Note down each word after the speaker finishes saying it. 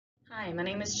Hi, my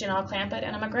name is Janelle Clampett,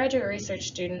 and I'm a graduate research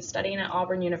student studying at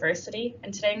Auburn University,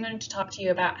 and today I'm going to talk to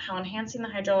you about how enhancing the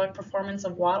hydraulic performance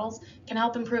of wattles can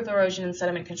help improve erosion and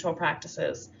sediment control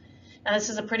practices. Now, this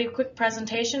is a pretty quick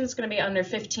presentation. It's going to be under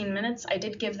 15 minutes. I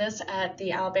did give this at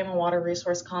the Alabama Water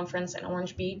Resource Conference in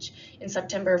Orange Beach in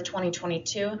September of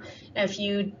 2022. Now, if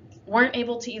you weren't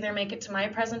able to either make it to my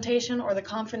presentation or the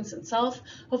conference itself,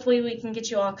 hopefully we can get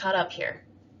you all caught up here.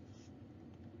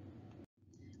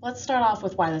 Let's start off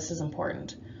with why this is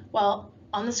important. Well,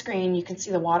 on the screen you can see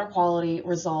the water quality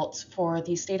results for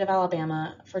the state of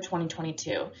Alabama for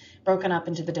 2022, broken up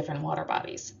into the different water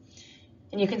bodies.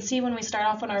 And you can see when we start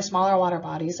off on our smaller water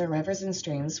bodies, or rivers and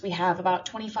streams, we have about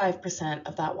 25%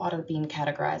 of that water being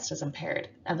categorized as impaired.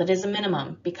 Now that is a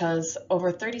minimum because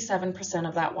over 37%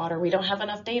 of that water we don't have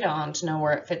enough data on to know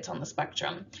where it fits on the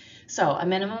spectrum. So a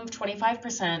minimum of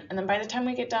 25%, and then by the time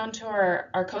we get down to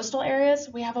our coastal areas,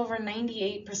 we have over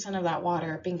 98% of that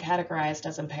water being categorized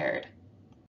as impaired.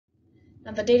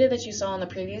 Now, the data that you saw on the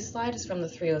previous slide is from the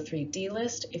 303D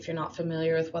list. If you're not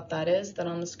familiar with what that is, then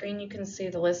on the screen you can see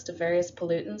the list of various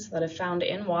pollutants that if found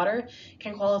in water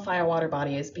can qualify a water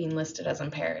body as being listed as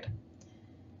impaired.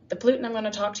 The pollutant I'm going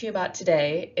to talk to you about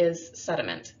today is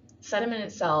sediment. Sediment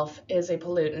itself is a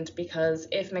pollutant because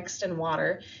if mixed in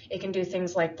water, it can do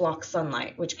things like block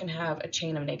sunlight, which can have a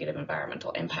chain of negative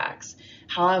environmental impacts.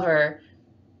 However,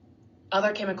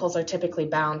 other chemicals are typically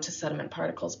bound to sediment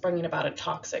particles, bringing about a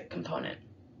toxic component.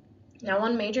 Now,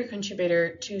 one major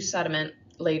contributor to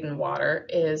sediment-laden water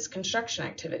is construction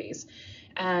activities.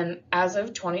 And as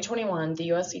of 2021, the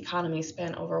U.S. economy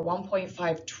spent over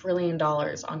 $1.5 trillion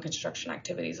on construction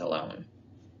activities alone.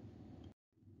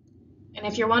 And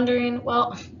if you're wondering,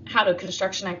 well, how do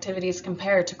construction activities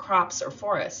compare to crops or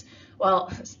forests? Well,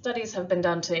 studies have been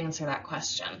done to answer that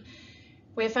question.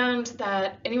 We have found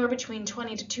that anywhere between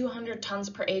 20 to 200 tons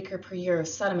per acre per year of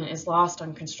sediment is lost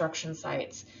on construction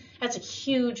sites. That's a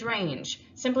huge range,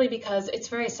 simply because it's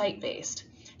very site-based.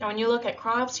 Now, when you look at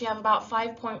crops, you have about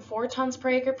 5.4 tons per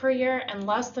acre per year and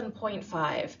less than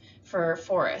 0.5 for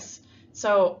forests.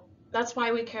 So that's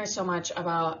why we care so much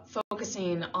about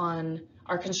focusing on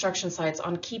our construction sites,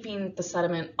 on keeping the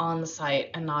sediment on the site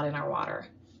and not in our water.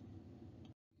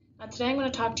 Now, today I'm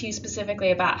going to talk to you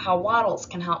specifically about how wattles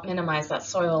can help minimize that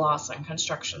soil loss on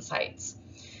construction sites.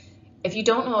 If you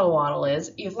don't know what a wattle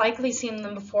is, you've likely seen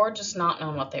them before, just not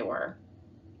known what they were.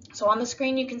 So on the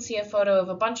screen you can see a photo of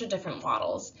a bunch of different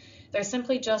wattles. They're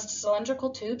simply just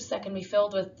cylindrical tubes that can be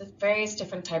filled with various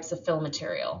different types of fill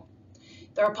material.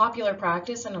 They're a popular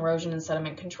practice in erosion and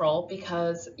sediment control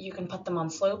because you can put them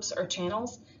on slopes or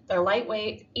channels. They're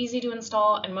lightweight, easy to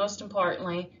install, and most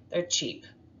importantly, they're cheap,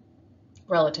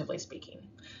 relatively speaking.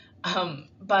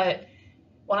 But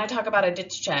when I talk about a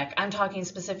ditch check, I'm talking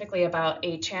specifically about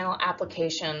a channel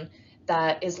application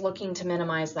that is looking to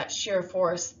minimize that shear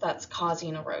force that's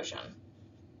causing erosion.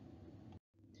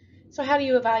 So how do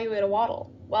you evaluate a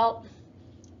wattle? Well,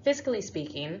 fiscally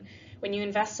speaking, when you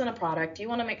invest in a product, you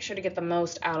want to make sure to get the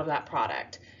most out of that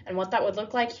product. And what that would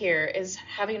look like here is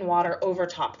having water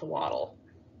overtop the wattle.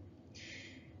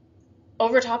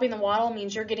 Overtopping the wattle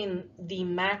means you're getting the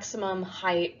maximum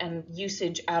height and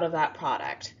usage out of that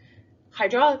product.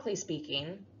 Hydraulically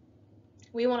speaking,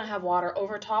 we want to have water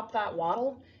overtop that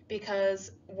wattle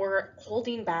because we're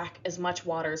holding back as much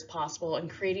water as possible and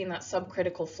creating that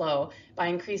subcritical flow by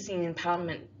increasing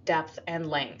impoundment depth and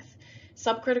length.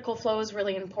 Subcritical flow is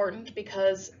really important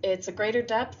because it's a greater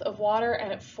depth of water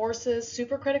and it forces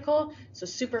supercritical, so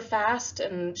super fast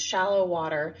and shallow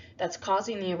water that's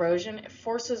causing the erosion. It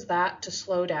forces that to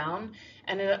slow down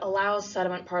and it allows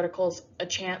sediment particles a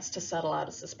chance to settle out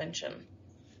of suspension,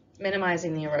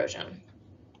 minimizing the erosion.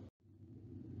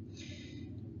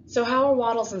 So how are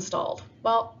wattles installed?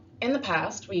 Well, in the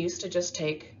past, we used to just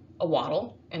take a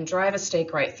wattle and drive a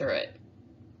stake right through it.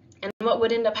 And what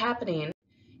would end up happening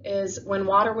is when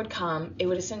water would come, it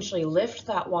would essentially lift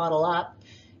that wattle up,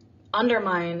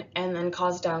 undermine, and then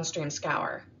cause downstream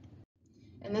scour.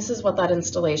 And this is what that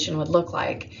installation would look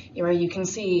like, where you can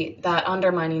see that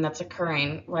undermining that's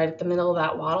occurring right at the middle of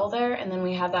that wattle there, and then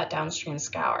we have that downstream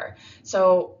scour.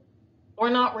 So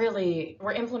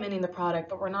we're implementing the product,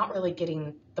 but we're not really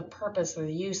getting the purpose or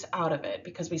the use out of it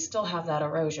because we still have that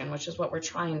erosion, which is what we're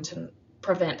trying to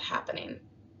prevent happening.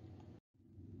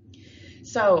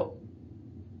 So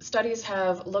studies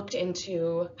have looked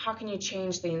into how can you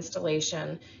change the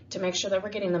installation to make sure that we're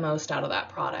getting the most out of that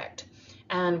product.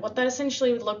 And what that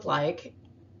essentially would look like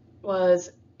was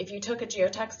if you took a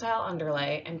geotextile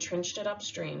underlay and trenched it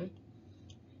upstream,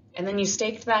 and then you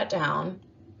staked that down,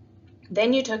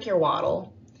 then you took your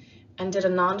wattle and did a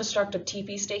non-destructive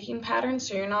TP staking pattern,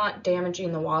 so you're not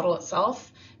damaging the wattle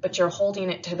itself, but you're holding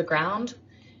it to the ground.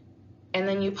 And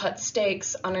then you put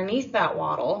stakes underneath that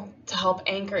wattle to help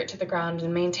anchor it to the ground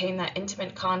and maintain that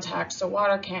intimate contact so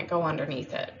water can't go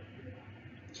underneath it.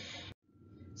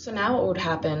 So now what would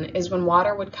happen is when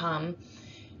water would come,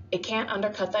 it can't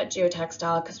undercut that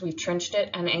geotextile because we've trenched it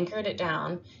and anchored it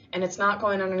down, and it's not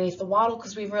going underneath the wattle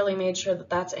because we've really made sure that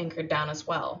that's anchored down as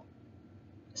well.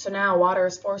 So now water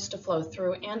is forced to flow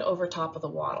through and over top of the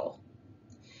wattle.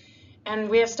 And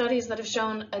we have studies that have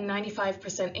shown a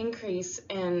 95% increase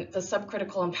in the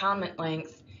subcritical impoundment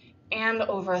length and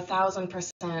over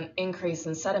 1,000% increase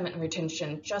in sediment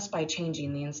retention just by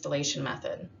changing the installation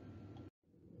method.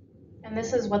 And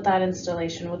this is what that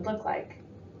installation would look like.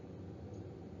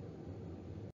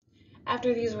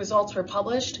 After these results were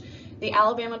published, the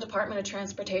Alabama Department of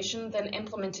Transportation then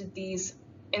implemented these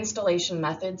installation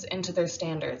methods into their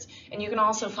standards, and you can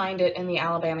also find it in the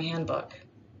Alabama Handbook.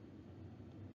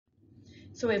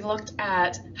 So we've looked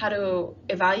at how to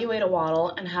evaluate a wattle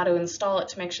and how to install it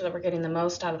to make sure that we're getting the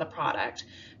most out of the product.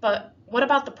 But what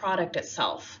about the product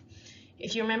itself?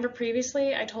 If you remember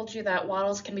previously, I told you that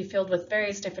wattles can be filled with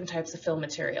various different types of fill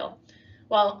material.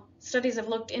 Well, studies have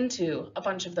looked into a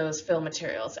bunch of those fill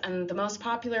materials, and the most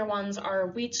popular ones are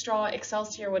wheat straw,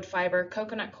 excelsior wood fiber,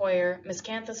 coconut coir,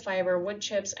 miscanthus fiber, wood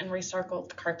chips, and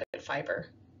recycled carpet fiber.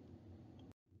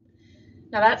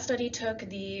 Now that study took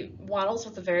the wattles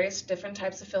with the various different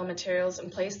types of fill materials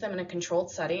and placed them in a controlled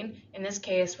setting. In this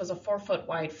case was a 4-foot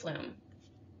wide flume.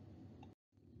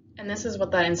 And this is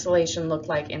what that installation looked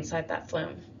like inside that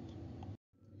flume.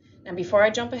 Now before I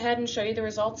jump ahead and show you the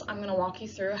results, I'm going to walk you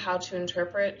through how to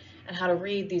interpret and how to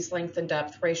read these length and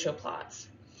depth ratio plots.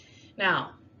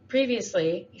 Now,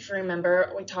 previously, if you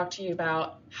remember, we talked to you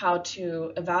about how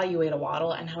to evaluate a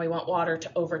wattle and how we want water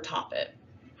to overtop it.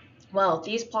 Well,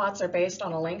 these plots are based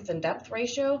on a length and depth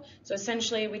ratio. So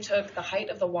essentially we took the height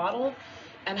of the wattle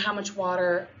and how much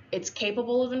water it's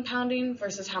capable of impounding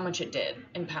versus how much it did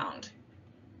impound.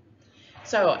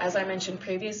 So as I mentioned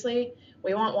previously,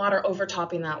 we want water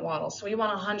overtopping that wattle. So we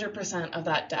want 100% of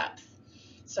that depth.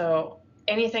 So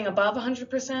anything above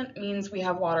 100% means we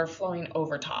have water flowing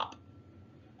over top.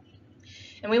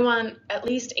 And we want at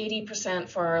least 80%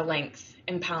 for our length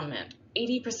impoundment.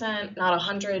 80%, not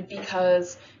 100,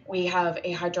 because we have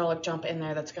a hydraulic jump in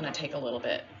there that's going to take a little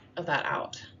bit of that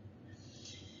out.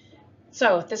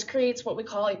 So this creates what we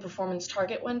call a performance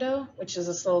target window, which is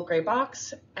this little gray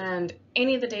box, and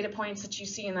any of the data points that you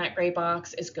see in that gray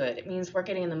box is good. It means we're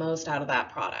getting the most out of that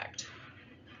product.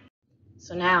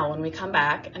 So now when we come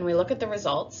back and we look at the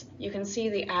results, you can see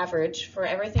the average for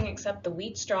everything except the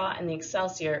wheat straw and the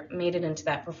excelsior made it into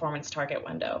that performance target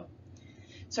window.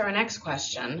 So our next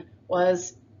question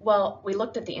was, well, we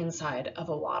looked at the inside of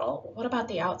a wattle. What about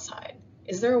the outside?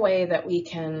 Is there a way that we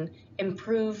can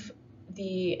improve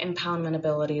the impoundment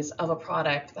abilities of a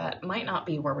product that might not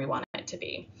be where we want it to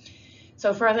be?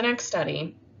 So for the next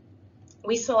study,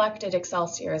 we selected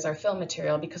excelsior as our fill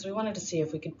material because we wanted to see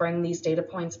if we could bring these data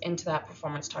points into that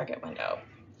performance target window.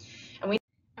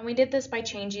 And we did this by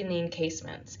changing the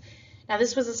encasements. Now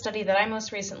this was a study that I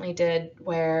most recently did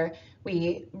where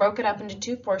we broke it up into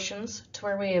 2 portions to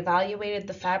where we evaluated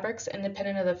the fabrics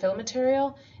independent of the fill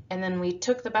material, and then we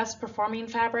took the best performing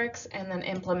fabrics and then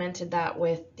implemented that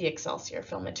with the excelsior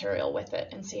fill material with it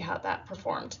and see how that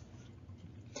performed.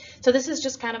 So this is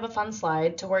just kind of a fun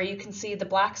slide to where you can see the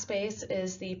black space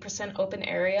is the percent open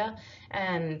area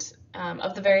and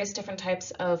of the various different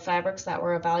types of fabrics that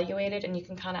were evaluated, and you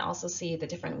can kind of also see the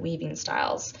different weaving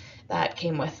styles that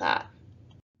came with that.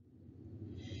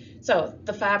 So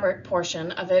the fabric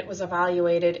portion of it was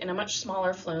evaluated in a much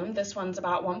smaller flume. This one's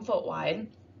about 1 foot wide.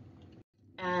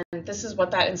 And this is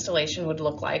what that installation would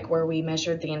look like, where we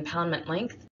measured the impoundment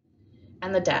length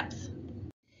and the depth.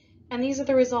 And these are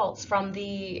the results from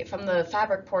the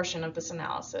fabric portion of this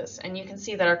analysis. And you can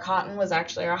see that our cotton was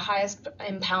actually our highest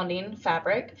impounding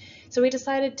fabric. So we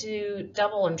decided to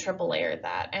double and triple layer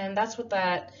that. And that's what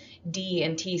that D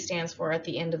and T stands for at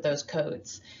the end of those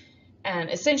codes. And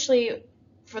essentially,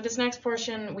 for this next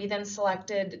portion, we then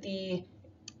selected the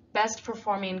best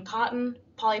performing cotton,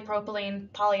 polypropylene,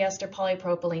 polyester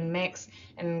polypropylene mix,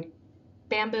 and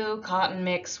bamboo cotton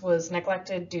mix was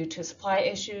neglected due to supply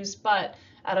issues, but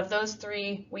out of those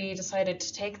 3, we decided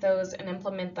to take those and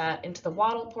implement that into the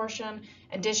wattle portion.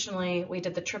 Additionally, we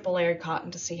did the triple layered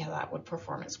cotton to see how that would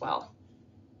perform as well.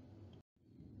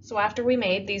 So after we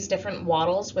made these different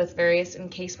wattles with various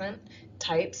encasement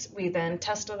types, we then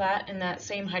tested that in that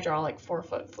same hydraulic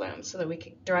 4-foot flume so that we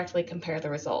could directly compare the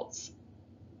results.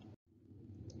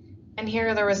 And here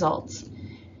are the results.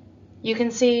 You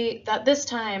can see that this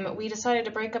time we decided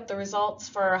to break up the results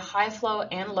for high flow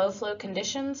and low flow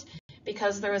conditions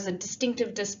because there was a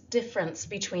distinctive difference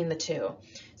between the two.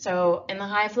 So in the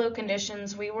high flow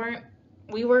conditions, we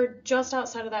were just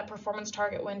outside of that performance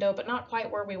target window, but not quite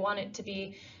where we want it to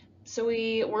be. So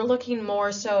we were looking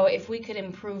more so if we could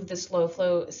improve this low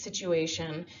flow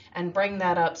situation and bring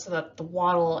that up so that the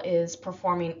wattle is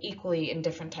performing equally in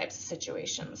different types of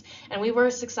situations. And we were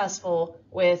successful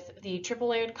with the triple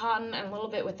layered cotton and a little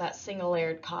bit with that single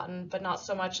layered cotton, but not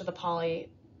so much of the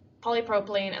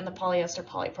polypropylene and the polyester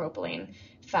polypropylene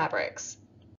fabrics.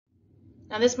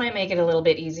 Now this might make it a little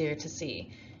bit easier to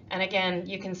see. And again,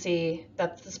 you can see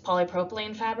that this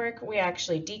polypropylene fabric, we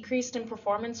actually decreased in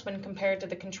performance when compared to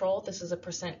the control. This is a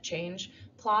 % change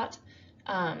plot.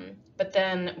 But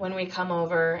then when we come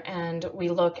over and we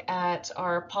look at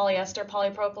our polyester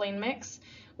polypropylene mix,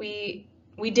 we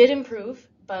did improve,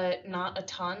 but not a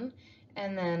ton.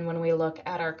 And then when we look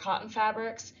at our cotton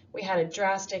fabrics, we had a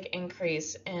drastic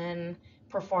increase in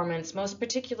performance, most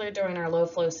particular during our low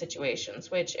flow situations,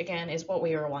 which again is what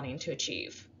we were wanting to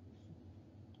achieve.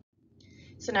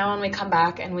 So now when we come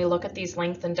back and we look at these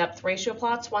length and depth ratio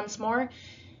plots once more,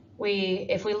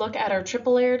 if we look at our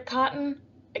triple layered cotton,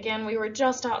 again, we were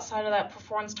just outside of that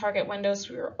performance target window,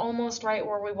 so we were almost right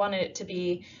where we wanted it to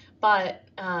be. But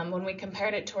when we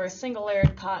compared it to our single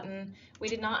layered cotton, we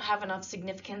did not have enough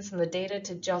significance in the data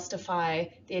to justify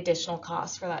the additional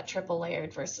cost for that triple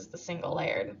layered versus the single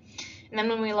layered. And then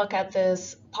when we look at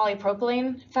this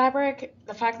polypropylene fabric,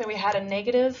 the fact that we had a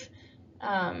negative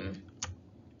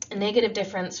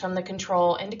difference from the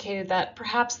control indicated that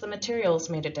perhaps the materials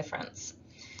made a difference.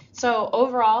 So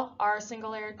overall, our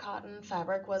single layered cotton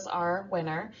fabric was our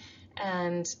winner,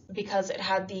 and because it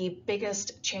had the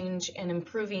biggest change in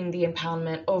improving the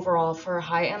impoundment overall for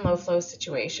high and low flow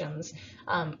situations.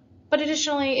 But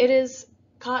additionally, it is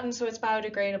cotton, so it's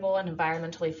biodegradable and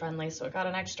environmentally friendly, so it got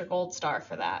an extra gold star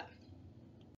for that.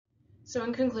 So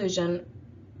in conclusion,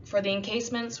 for the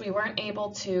encasements, we weren't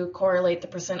able to correlate the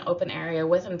 % open area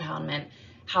with impoundment.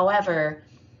 However,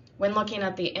 when looking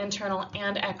at the internal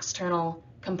and external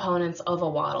components of a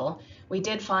wattle, we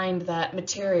did find that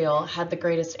material had the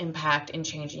greatest impact in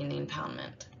changing the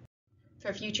impoundment.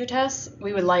 For future tests,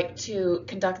 we would like to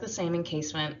conduct the same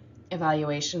encasement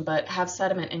evaluation, but have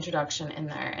sediment introduction in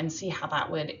there and see how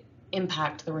that would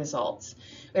impact the results.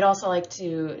 We'd also like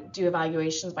to do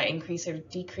evaluations by increasing or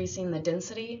decreasing the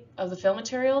density of the fill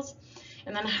materials,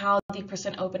 and then how the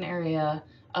 % open area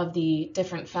of the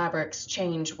different fabrics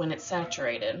change when it's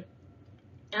saturated.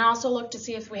 And also look to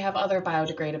see if we have other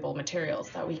biodegradable materials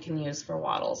that we can use for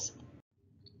wattles.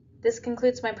 This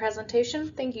concludes my presentation.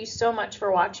 Thank you so much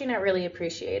for watching. I really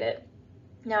appreciate it.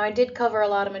 Now, I did cover a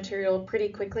lot of material pretty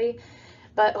quickly,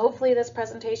 but hopefully this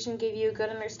presentation gave you a good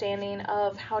understanding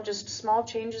of how just small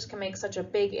changes can make such a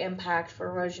big impact for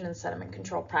erosion and sediment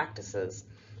control practices.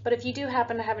 But if you do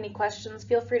happen to have any questions,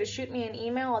 feel free to shoot me an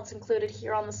email. It's included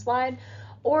here on the slide.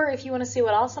 Or if you want to see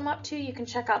what else I'm up to, you can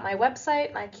check out my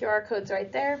website. My QR code's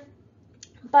right there.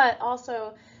 But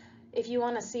also, if you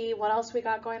want to see what else we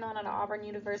got going on at Auburn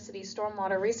University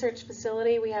Stormwater Research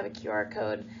Facility, we have a QR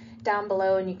code down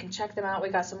below and you can check them out. We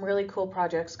got some really cool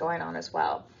projects going on as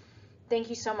well. Thank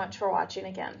you so much for watching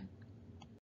again.